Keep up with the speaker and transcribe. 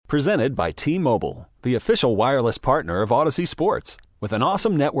Presented by T-Mobile, the official wireless partner of Odyssey Sports. With an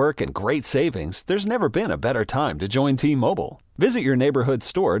awesome network and great savings, there's never been a better time to join T-Mobile. Visit your neighborhood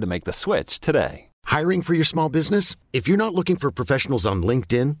store to make the switch today. Hiring for your small business? If you're not looking for professionals on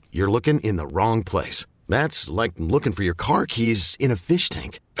LinkedIn, you're looking in the wrong place. That's like looking for your car keys in a fish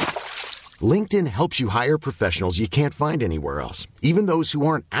tank. LinkedIn helps you hire professionals you can't find anywhere else, even those who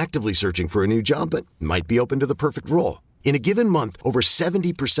aren't actively searching for a new job but might be open to the perfect role. In a given month, over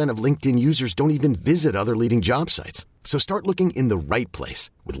 70% of LinkedIn users don't even visit other leading job sites. So start looking in the right place.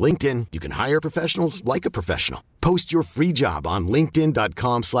 With LinkedIn, you can hire professionals like a professional. Post your free job on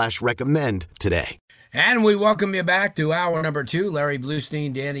linkedin.com/recommend today. And we welcome you back to hour number 2. Larry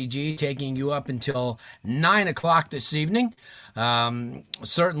Bluestein, Danny G, taking you up until 9 o'clock this evening.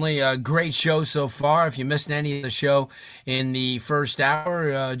 Certainly a great show so far. If you missed any of the show in the first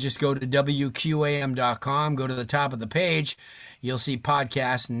hour, just go to WQAM.com, go to the top of the page. You'll see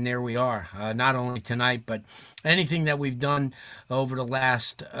podcasts, and there we are. Not only tonight, but anything that we've done over the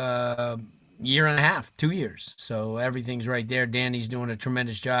last year and a half, 2 years. So everything's right there. Danny's doing a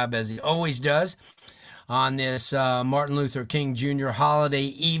tremendous job, as he always does, on this Martin Luther King Jr. holiday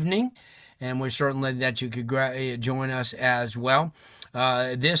evening. And we're certainly that you could join us as well.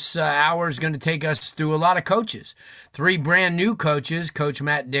 This hour is going to take us through a lot of coaches. 3 brand new coaches. Coach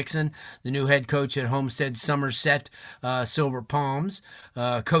Matt Dixon, the new head coach at Homestead Somerset Silver Palms.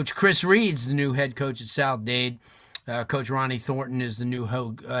 Coach Chris Reed's the new head coach at South Dade. Coach Ronnie Thornton is the new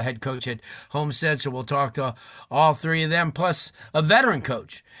head coach at Homestead, so we'll talk to all 3 of them, plus a veteran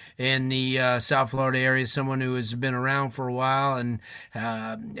coach in the South Florida area, someone who has been around for a while and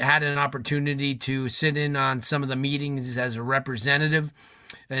had an opportunity to sit in on some of the meetings as a representative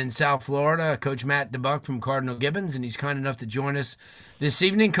in South Florida, Coach Matt DeBuck from Cardinal Gibbons, and he's kind enough to join us this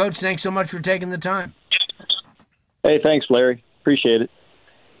evening. Coach, thanks so much for taking the time. Hey, thanks, Larry. Appreciate it.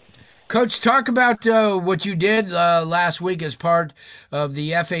 Coach, talk about what you did last week as part of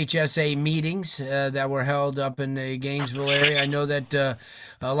the FHSA meetings that were held up in the Gainesville area. I know that a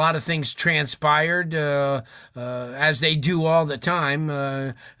lot of things transpired, as they do all the time,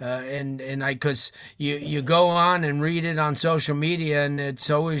 because you go on and read it on social media, and it's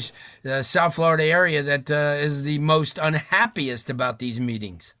always the South Florida area that is the most unhappiest about these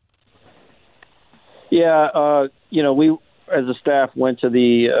meetings. Yeah, we as a staff went to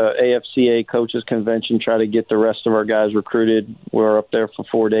the AFCA coaches convention, try to get the rest of our guys recruited. We were up there for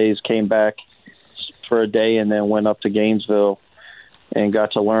 4 days, came back for a day, and then went up to Gainesville and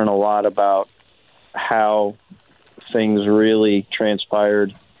got to learn a lot about how things really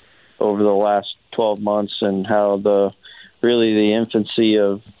transpired over the last 12 months and how the infancy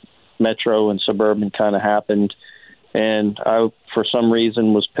of Metro and Suburban kind of happened. And I, for some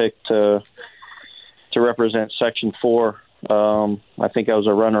reason, was picked to represent Section 4. I think I was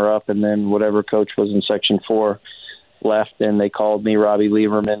a runner-up, and then whatever coach was in Section 4 left, and they called me. Robbie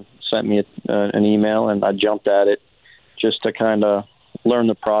Lieberman sent me an email, and I jumped at it just to kind of learn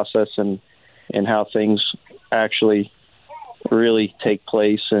the process and how things actually really take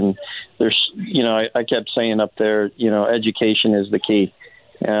place. And there's, I kept saying up there, education is the key.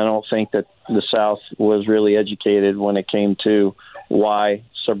 And I don't think that the South was really educated when it came to why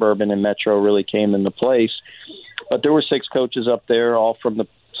Suburban and Metro really came into place. But there were 6 coaches up there,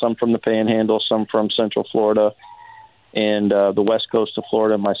 some from the Panhandle, some from Central Florida, and the West Coast of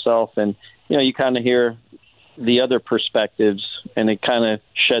Florida, myself. And, you kind of hear the other perspectives, and it kind of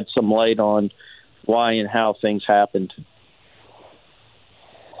sheds some light on why and how things happened.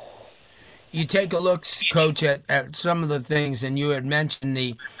 You take a look, Coach, at some of the things, and you had mentioned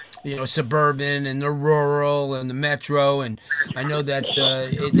the suburban and the rural and the metro, and I know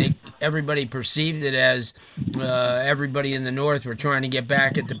that everybody perceived it as everybody in the north were trying to get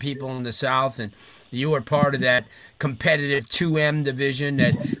back at the people in the south, and you were part of that competitive 2M division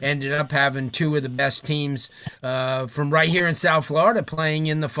that ended up having 2 of the best teams from right here in South Florida playing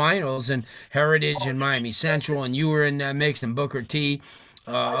in the finals, and Heritage and Miami Central, and you were in that mix, and Booker T,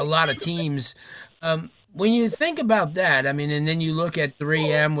 a lot of teams. When you think about that, I mean, and then you look at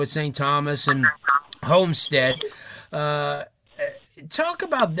 3M with St. Thomas and Homestead, talk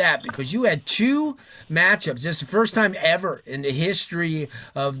about that, because you had 2 matchups. It's the first time ever in the history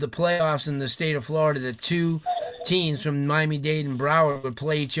of the playoffs in the state of Florida that 2 teams from Miami-Dade and Broward would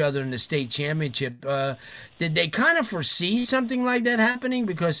play each other in the state championship. Did they kind of foresee something like that happening?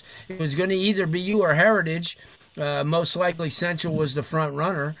 Because it was going to either be you or Heritage. Most likely Central was the front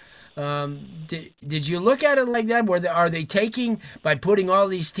runner. Did you look at it like that? Are they taking, by putting all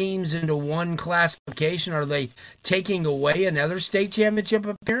these teams into one classification, are they taking away another state championship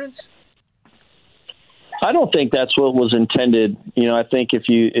appearance? I don't think that's what was intended. I think if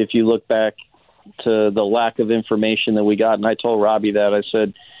you look back to the lack of information that we got, and I told Robbie that, I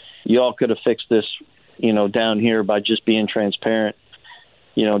said, you all could have fixed this, down here by just being transparent.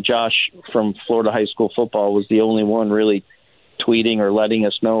 Josh from Florida high school football was the only one really tweeting or letting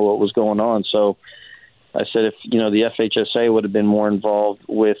us know what was going on. So I said, if, the FHSA would have been more involved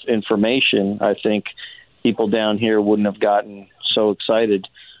with information, I think people down here wouldn't have gotten so excited.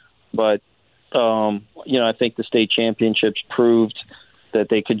 But, I think the state championships proved that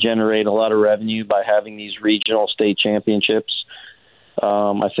they could generate a lot of revenue by having these regional state championships.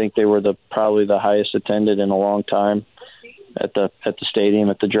 I think they were probably the highest attended in a long time at the stadium,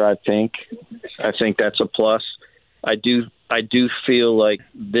 at the Drive Pink. I think that's a plus. I do feel like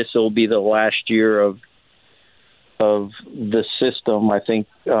this will be the last year of the system. I think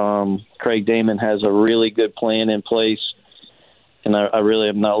Craig Damon has a really good plan in place, and I really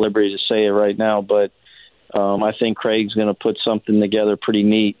am not at liberty to say it right now, but I think Craig's going to put something together pretty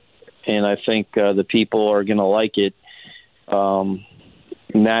neat, and I think the people are going to like it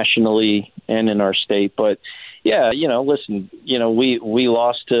nationally and in our state. But yeah, listen, we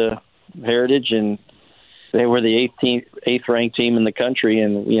lost to Heritage, and they were the eighth ranked team in the country,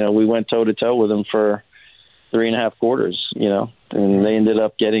 and we went toe to toe with them for 3.5 quarters. And they ended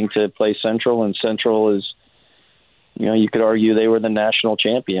up getting to play Central, and Central is, you could argue they were the national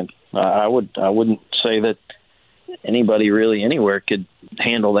champion. I wouldn't say that anybody really anywhere could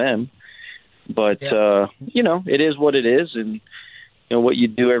handle them, but it is what it is, and what you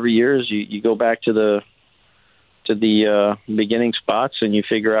do every year is you go back to the beginning spots, and you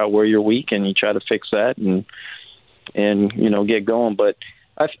figure out where you're weak, and you try to fix that, and get going. But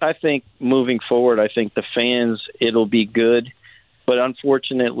I think moving forward, I think the fans, it'll be good, but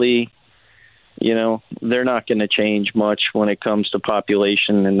unfortunately, they're not going to change much when it comes to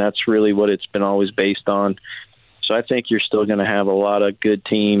population, and that's really what it's been always based on. So I think you're still going to have a lot of good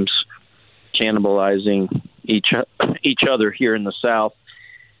teams cannibalizing each other here in the South.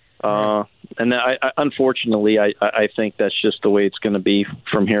 And unfortunately, I think that's just the way it's going to be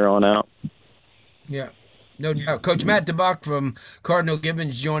from here on out. Yeah. No doubt. Coach Matt DeBuck from Cardinal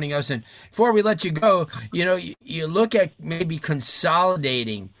Gibbons joining us. And before we let you go, you look at maybe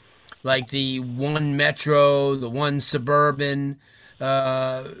consolidating like the one metro, the one suburban,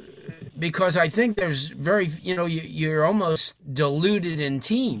 because I think there's you're almost diluted in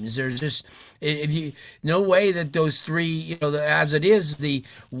teams. There's just no way that those three, as it is, the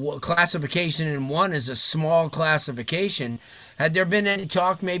classification in one is a small classification. Had there been any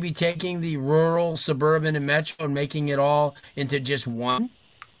talk maybe taking the rural, suburban, and metro and making it all into just one?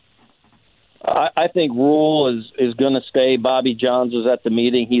 I think rural is going to stay. Bobby Johns was at the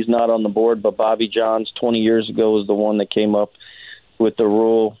meeting. He's not on the board, but Bobby Johns 20 years ago was the one that came up with the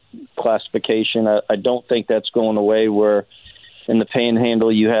rural classification. I don't think that's going away, where in the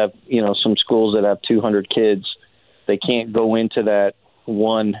Panhandle you have, some schools that have 200 kids. They can't go into that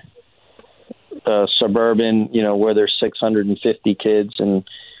one suburban, where there's 650 kids. And,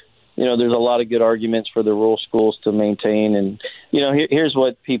 there's a lot of good arguments for the rural schools to maintain. And, here's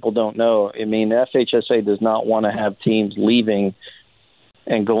what people don't know. I mean, the FHSA does not want to have teams leaving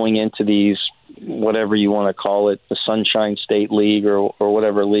and going into these, whatever you want to call it, the Sunshine State League or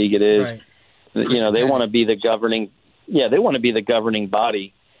whatever league it is. Right. They want to be the governing. Yeah, they want to be the governing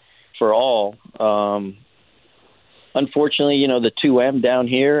body for all. Unfortunately, the 2M down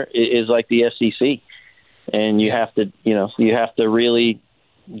here is like the SEC, and you have to really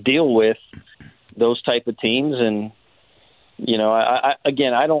deal with those type of teams. And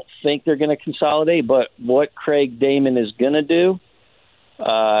I don't think they're going to consolidate, but what Craig Damon is going to do,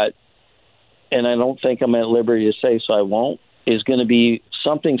 and I don't think I'm at liberty to say, so I won't, is going to be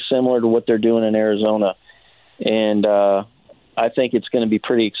something similar to what they're doing in Arizona. And I think it's going to be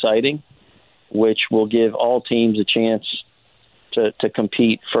pretty exciting, which will give all teams a chance to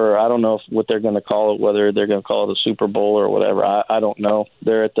compete for, I don't know what they're going to call it, whether they're going to call it a Super Bowl or whatever. I don't know.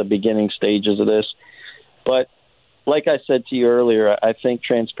 They're at the beginning stages of this. But like I said to you earlier, I think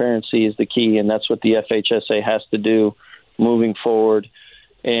transparency is the key, and that's what the FHSA has to do moving forward.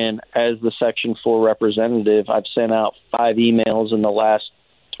 And as the Section 4 representative, I've sent out 5 emails in the last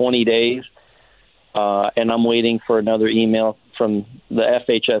 20 days, and I'm waiting for another email from the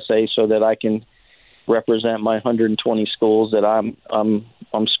FHSA so that I can represent my 120 schools that I'm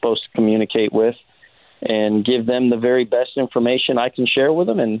supposed to communicate with and give them the very best information I can share with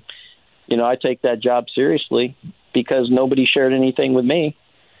them. And, I take that job seriously because nobody shared anything with me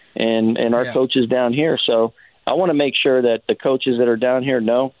and our coaches down here. So I want to make sure that the coaches that are down here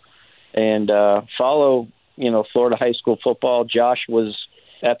know and follow, Florida high school football. Josh was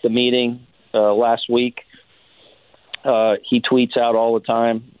at the meeting last week He tweets out all the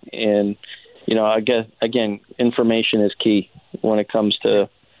time, and I guess again, information is key when it comes to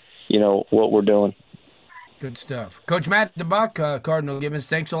what we're doing. Good stuff. Coach Matt DeBuck, Cardinal Gibbons,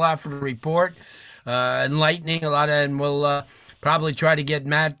 thanks a lot for the report. Enlightening a lot, and we'll probably try to get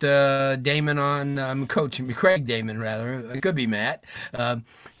Matt Damon on, Coach Craig Damon, rather. It could be Matt.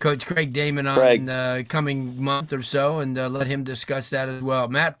 Coach Craig Damon on coming month or so, and let him discuss that as well.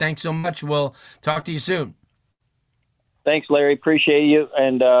 Matt, thanks so much. We'll talk to you soon. Thanks, Larry. Appreciate you.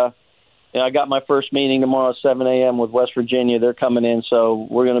 And I got my first meeting tomorrow at 7 a.m. with West Virginia. They're coming in, so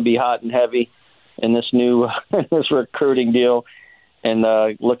we're going to be hot and heavy in this new this recruiting deal. And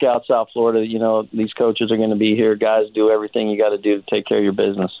look out, South Florida. These coaches are going to be here. Guys, do everything you got to do to take care of your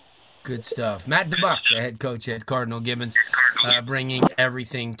business. Good stuff. Matt DeBuck, the head coach at Cardinal Gibbons, bringing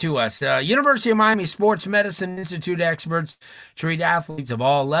everything to us. University of Miami Sports Medicine Institute experts treat athletes of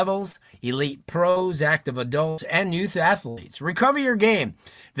all levels, elite pros, active adults, and youth athletes. Recover your game.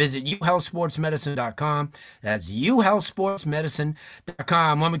 Visit uhealthsportsmedicine.com. That's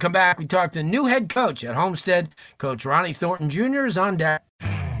uhealthsportsmedicine.com. When we come back, we talk to new head coach at Homestead. Coach Ronnie Thornton Jr. is on deck.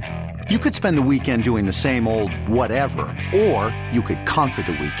 You could spend the weekend doing the same old whatever, or you could conquer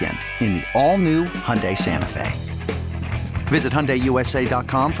the weekend in the all-new Hyundai Santa Fe. Visit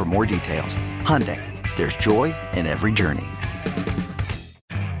HyundaiUSA.com for more details. Hyundai, there's joy in every journey.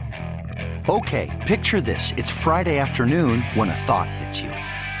 Okay, picture this. It's Friday afternoon when a thought hits you.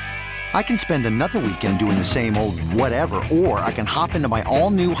 I can spend another weekend doing the same old whatever, or I can hop into my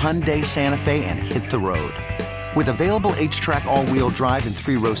all-new Hyundai Santa Fe and hit the road. With available H-Track all-wheel drive and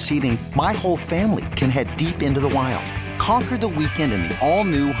 3-row seating, my whole family can head deep into the wild. Conquer the weekend in the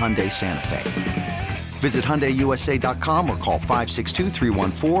all-new Hyundai Santa Fe. Visit HyundaiUSA.com or call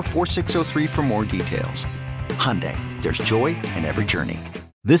 562-314-4603 for more details. Hyundai, there's joy in every journey.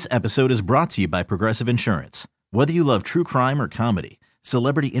 This episode is brought to you by Progressive Insurance. Whether you love true crime or comedy,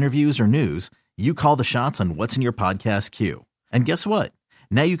 celebrity interviews or news, you call the shots on what's in your podcast queue. And guess what?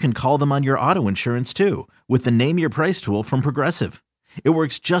 Now you can call them on your auto insurance too with the Name Your Price tool from Progressive. It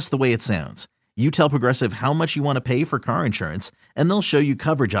works just the way it sounds. You tell Progressive how much you want to pay for car insurance, and they'll show you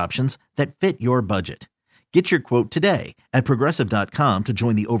coverage options that fit your budget. Get your quote today at Progressive.com to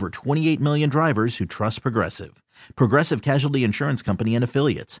join the over 28 million drivers who trust Progressive. Progressive Casualty Insurance Company and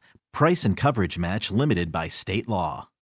Affiliates. Price and coverage match limited by state law.